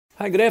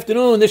Hi, good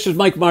afternoon. This is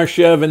Mike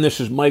Marshev, and this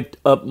is Mic'd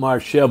Up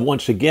Marshev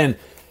once again.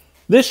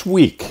 This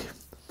week,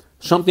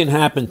 something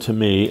happened to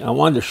me. I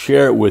wanted to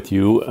share it with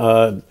you.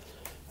 It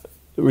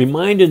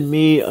reminded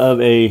me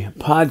of a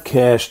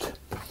podcast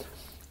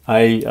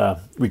I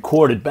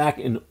recorded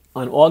back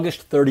on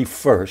August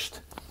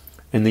 31st,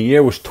 and the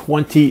year was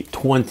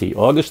 2020,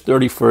 August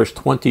 31st,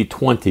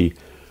 2020,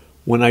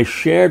 when I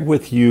shared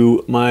with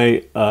you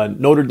my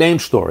Notre Dame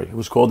story. It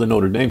was called the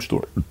Notre Dame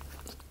story.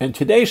 And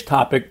today's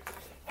topic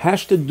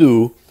has to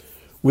do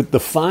with the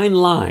fine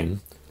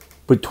line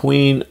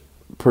between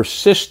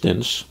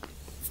persistence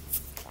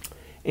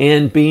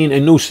and being a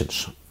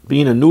nuisance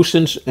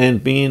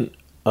and being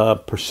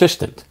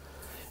persistent.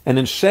 And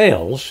in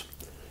sales,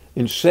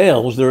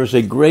 there is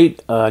a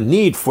great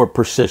need for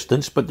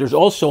persistence, but there's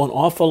also an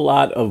awful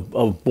lot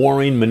of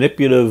boring,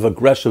 manipulative,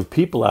 aggressive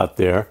people out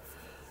there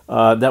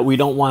that we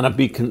don't want to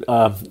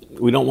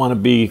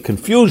be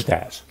confused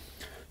as.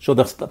 So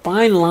the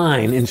fine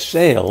line in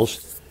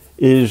sales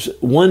is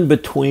one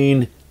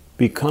between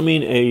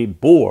becoming a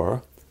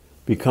bore,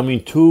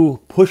 becoming too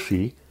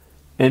pushy,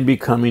 and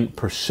becoming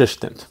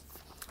persistent.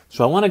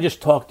 So I want to just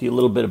talk to you a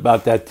little bit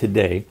about that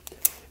today.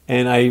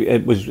 And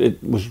it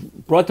was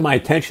brought to my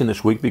attention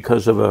this week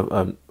because of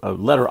a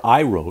letter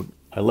I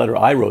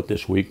wrote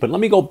this week. But let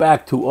me go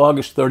back to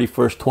August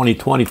 31st,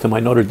 2020 to my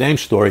Notre Dame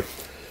story.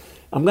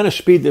 I'm going to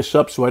speed this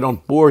up so I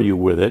don't bore you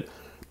with it.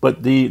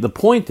 But the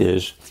point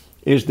is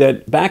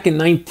that back in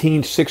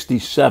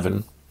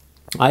 1967,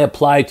 I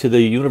applied to the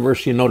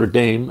University of Notre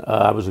Dame.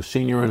 I was a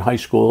senior in high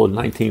school in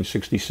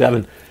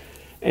 1967,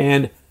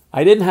 and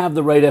I didn't have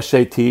the right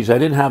SATs. I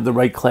didn't have the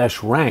right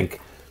class rank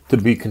to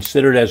be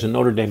considered as a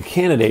Notre Dame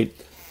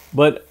candidate,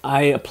 but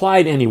I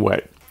applied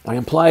anyway.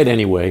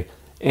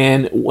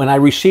 And when I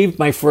received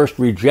my first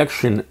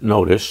rejection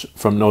notice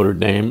from Notre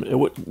Dame,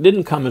 it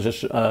didn't come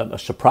as a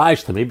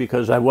surprise to me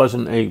because I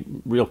wasn't a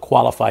real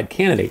qualified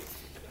candidate.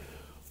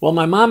 Well,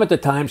 my mom at the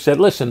time said,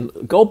 listen,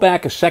 go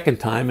back a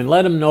second time and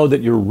let them know that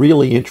you're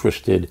really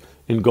interested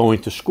in going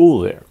to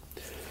school there.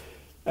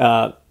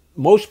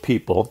 Most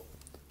people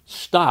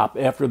stop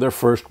after their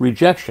first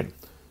rejection.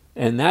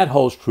 And that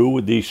holds true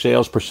with the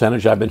sales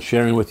percentage I've been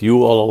sharing with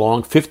you all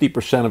along.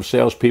 50% of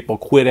salespeople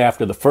quit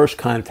after the first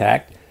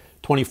contact,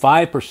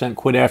 25%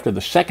 quit after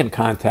the second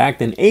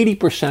contact, and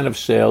 80% of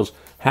sales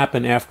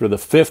happen after the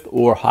fifth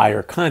or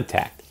higher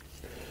contact.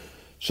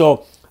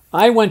 So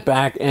I went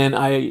back and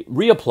I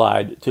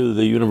reapplied to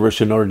the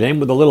University of Notre Dame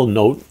with a little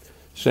note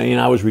saying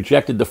I was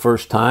rejected the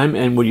first time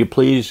and would you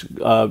please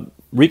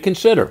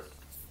reconsider.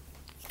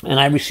 And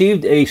I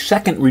received a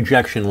second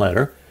rejection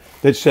letter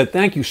that said,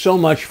 thank you so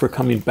much for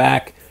coming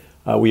back.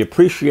 We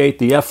appreciate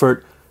the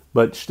effort,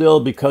 but still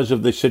because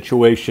of the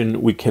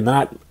situation, we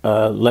cannot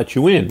let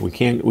you in. We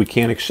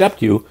can't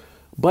accept you.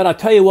 But I'll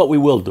tell you what we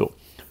will do.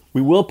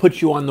 We will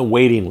put you on the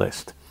waiting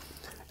list.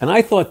 And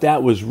I thought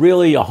that was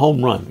really a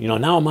home run.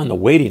 Now I'm on the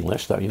waiting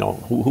list.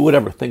 Who would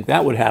ever think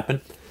that would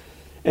happen?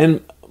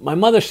 And my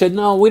mother said,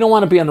 no, we don't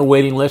want to be on the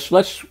waiting list.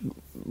 Let's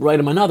write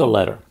him another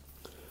letter.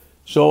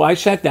 So I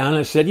sat down and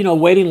I said,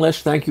 waiting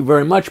list, thank you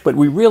very much, but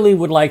we really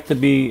would like to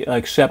be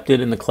accepted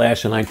in the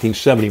class in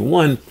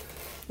 1971.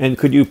 And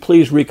could you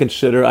please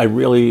reconsider? I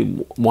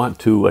really want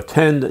to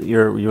attend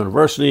your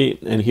university,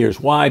 and here's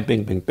why,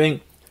 bing, bing,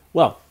 bing.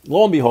 Well,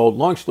 lo and behold,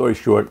 long story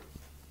short,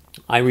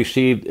 I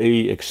received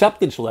an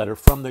acceptance letter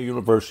from the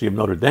University of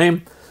Notre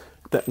Dame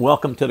that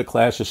welcome to the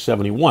class of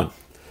 71.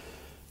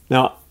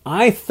 Now,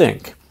 I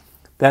think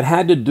that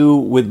had to do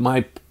with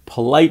my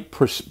polite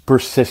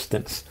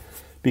persistence,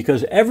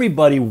 because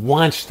everybody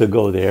wants to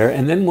go there,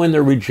 and then when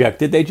they're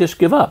rejected, they just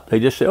give up.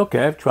 They just say,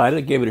 okay, I've tried it,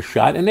 I gave it a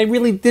shot, and they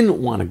really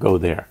didn't want to go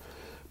there.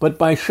 But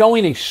by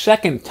showing a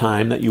second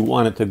time that you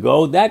wanted to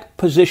go, that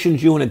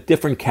positions you in a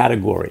different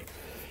category.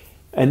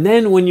 And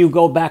then when you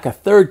go back a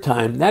third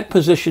time, that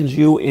positions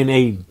you in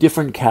a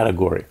different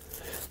category.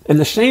 And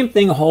the same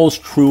thing holds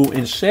true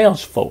in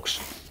sales, folks,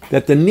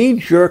 that the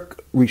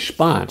knee-jerk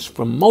response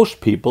from most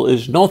people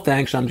is, no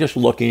thanks, I'm just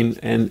looking,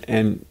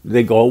 and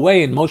they go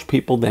away, and most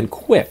people then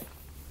quit.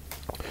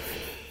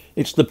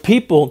 It's the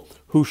people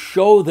who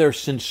show their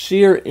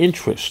sincere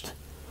interest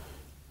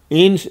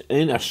in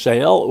a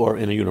sale or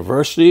in a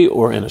university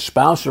or in a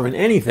spouse or in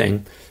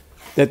anything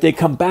that they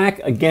come back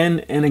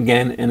again and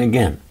again and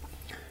again.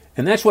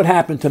 And that's what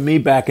happened to me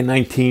back in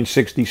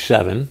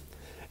 1967.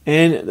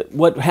 And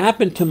what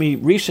happened to me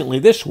recently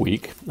this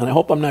week, and I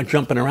hope I'm not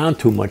jumping around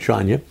too much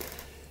on you,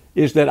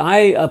 is that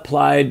I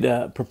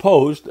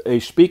proposed a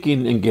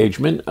speaking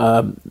engagement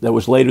that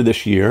was later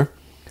this year.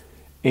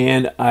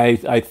 And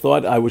I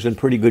thought I was in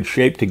pretty good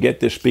shape to get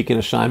this speaking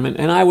assignment,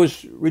 and I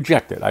was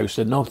rejected. I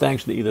said no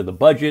thanks to either the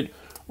budget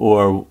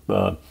or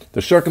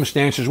the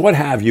circumstances, what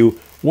have you,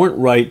 weren't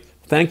right.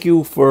 Thank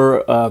you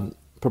for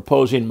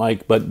proposing,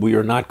 Mike, but we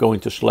are not going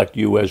to select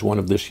you as one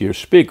of this year's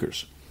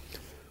speakers.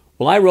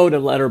 Well, I wrote a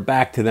letter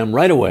back to them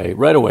right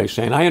away,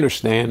 saying, I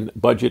understand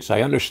budgets,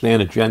 I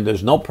understand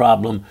agendas, no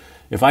problem.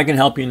 If I can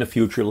help you in the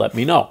future, let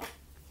me know.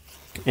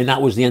 And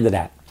that was the end of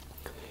that.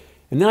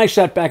 And then I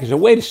sat back and said,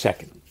 wait a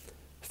second.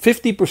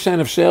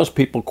 50% of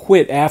salespeople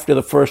quit after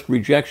the first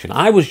rejection.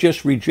 I was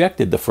just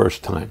rejected the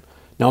first time.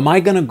 Now, am I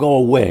going to go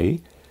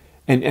away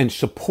and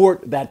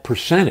support that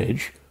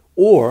percentage,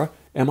 or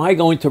am I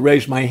going to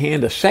raise my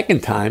hand a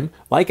second time,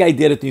 like I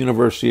did at the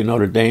University of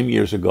Notre Dame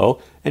years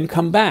ago, and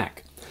come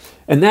back?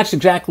 And that's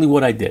exactly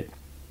what I did.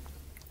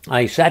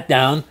 I sat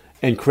down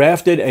and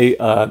crafted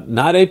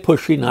not a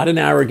pushy, not an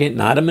arrogant,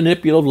 not a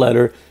manipulative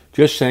letter,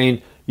 just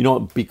saying,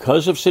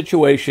 because of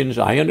situations,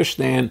 I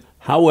understand.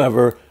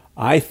 However,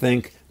 I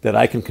think that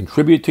I can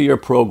contribute to your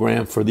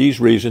program for these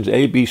reasons,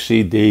 A, B,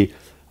 C, D.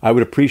 I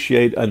would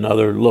appreciate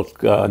another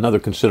look, another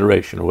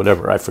consideration, or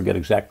whatever. I forget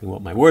exactly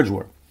what my words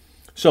were.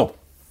 So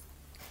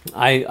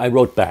I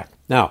wrote back.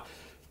 Now,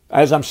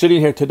 as I'm sitting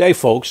here today,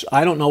 folks,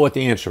 I don't know what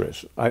the answer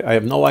is. I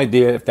have no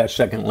idea if that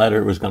second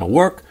letter was going to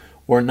work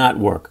or not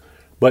work.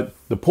 But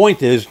the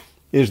point is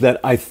that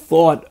I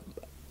thought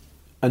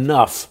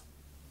enough,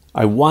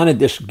 I wanted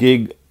this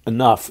gig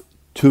enough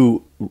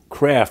to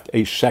craft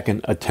a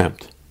second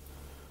attempt.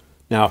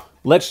 Now,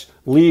 let's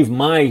leave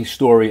my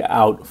story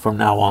out from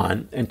now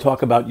on and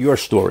talk about your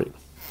story.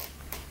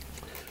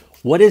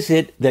 What is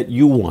it that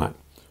you want?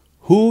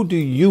 Who do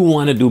you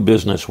want to do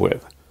business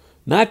with?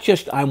 Not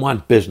just I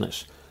want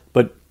business,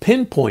 but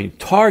pinpoint,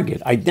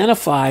 target,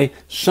 identify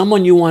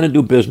someone you want to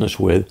do business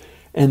with,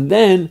 and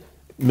then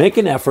make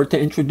an effort to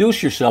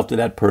introduce yourself to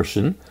that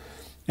person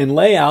and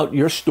lay out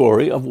your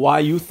story of why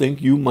you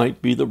think you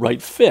might be the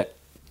right fit.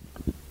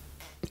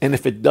 And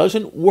if it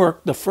doesn't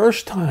work the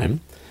first time,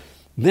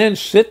 then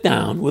sit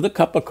down with a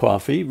cup of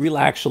coffee,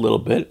 relax a little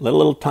bit, let a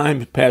little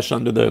time pass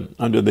under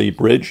the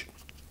bridge,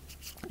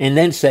 and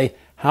then say,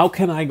 how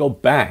can I go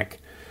back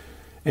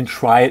and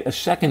try it a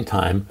second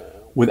time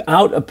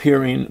without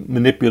appearing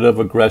manipulative,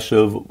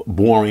 aggressive,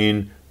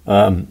 boring,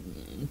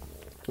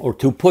 or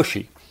too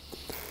pushy?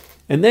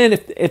 And then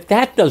if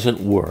that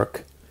doesn't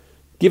work,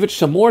 give it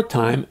some more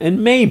time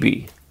and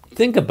maybe,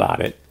 think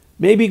about it,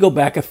 maybe go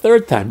back a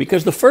third time,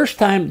 because the first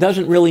time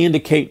doesn't really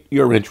indicate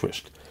your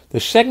interest. The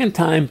second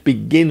time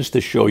begins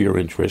to show your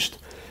interest,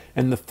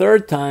 and the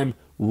third time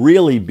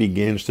really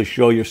begins to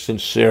show your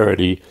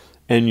sincerity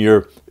and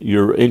your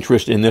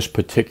interest in this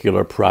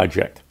particular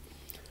project.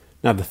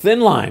 Now, the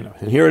thin line,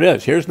 and here it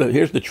is, here's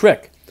the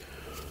trick.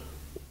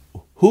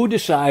 Who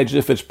decides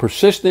if it's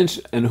persistence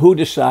and who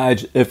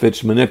decides if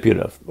it's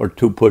manipulative or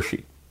too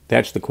pushy?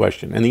 That's the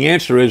question. And the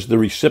answer is the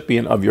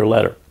recipient of your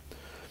letter.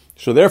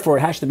 So therefore,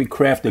 it has to be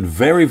crafted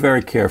very,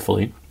 very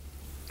carefully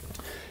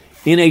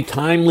in a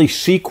timely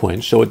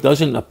sequence so it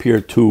doesn't appear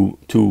too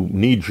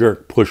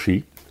knee-jerk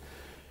pushy.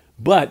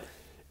 But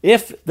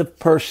if the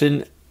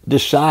person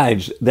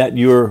decides that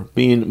you're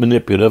being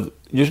manipulative,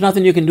 there's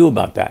nothing you can do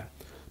about that.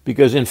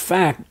 Because in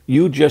fact,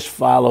 you just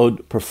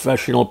followed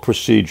professional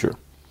procedure.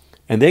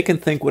 And they can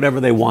think whatever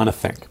they want to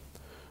think.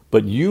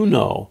 But you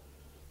know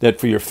that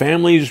for your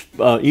family's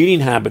eating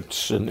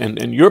habits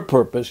and your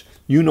purpose,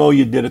 you know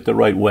you did it the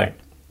right way.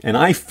 And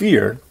I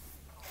fear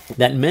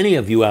that many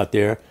of you out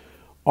there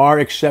are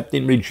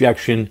accepting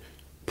rejection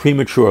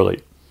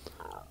prematurely.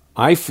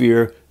 I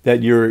fear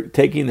that you're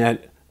taking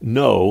that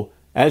no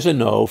as a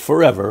no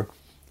forever,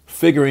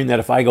 figuring that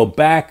if I go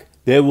back,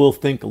 they will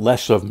think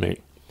less of me.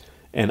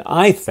 And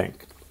I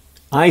think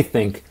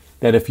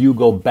that if you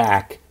go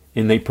back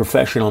in a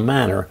professional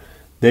manner,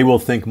 they will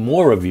think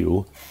more of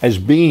you as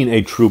being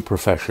a true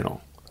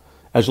professional.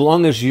 As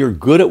long as you're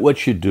good at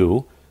what you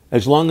do,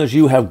 as long as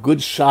you have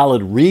good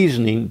solid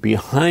reasoning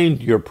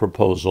behind your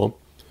proposal,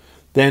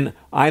 then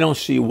I don't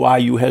see why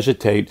you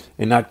hesitate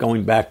in not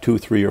going back 2,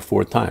 3, or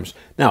 4 times.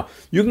 Now,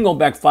 you can go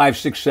back 5,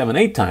 6, 7,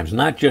 8 times,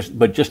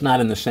 but just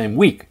not in the same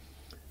week.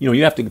 You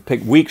have to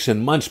pick weeks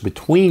and months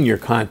between your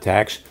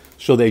contacts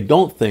so they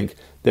don't think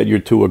that you're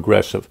too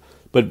aggressive.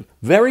 But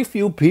very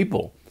few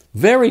people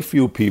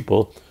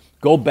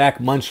go back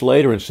months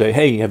later and say,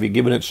 hey, have you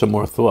given it some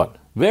more thought?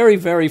 Very,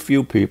 very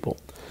few people.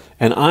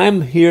 And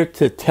I'm here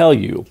to tell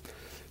you,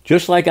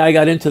 just like I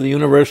got into the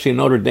University of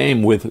Notre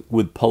Dame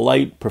with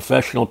polite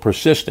professional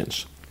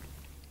persistence,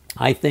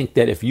 I think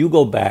that if you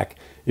go back,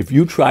 if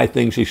you try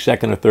things a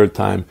second or third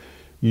time,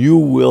 you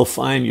will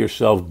find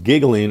yourself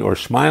giggling or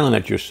smiling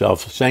at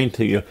yourself, saying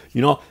to you,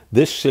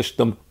 this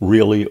system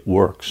really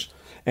works.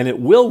 And it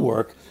will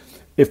work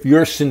if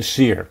you're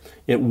sincere.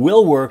 It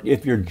will work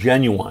if you're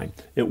genuine.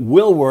 It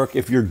will work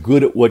if you're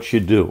good at what you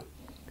do.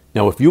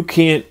 Now, if you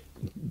can't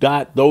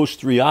dot those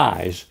 3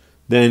 I's,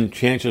 then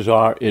chances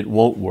are it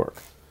won't work.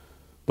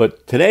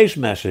 But today's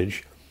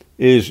message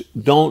is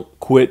don't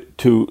quit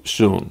too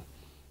soon.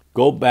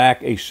 Go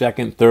back a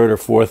second, third, or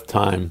fourth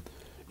time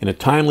in a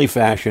timely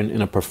fashion,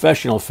 in a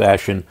professional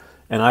fashion,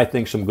 and I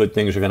think some good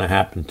things are going to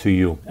happen to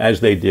you,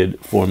 as they did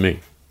for me.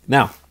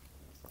 Now,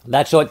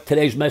 that's what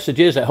today's message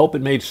is. I hope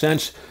it made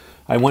sense.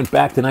 I went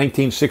back to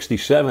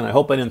 1967. I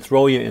hope I didn't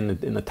throw you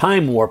in the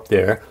time warp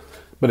there,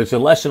 but it's a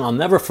lesson I'll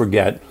never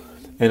forget,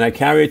 and I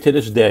carry it to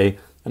this day,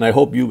 and I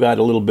hope you got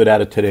a little bit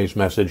out of today's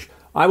message.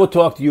 I will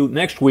talk to you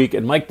next week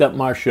at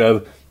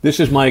Mike.Marshev. This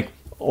is Mike,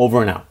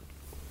 over and out.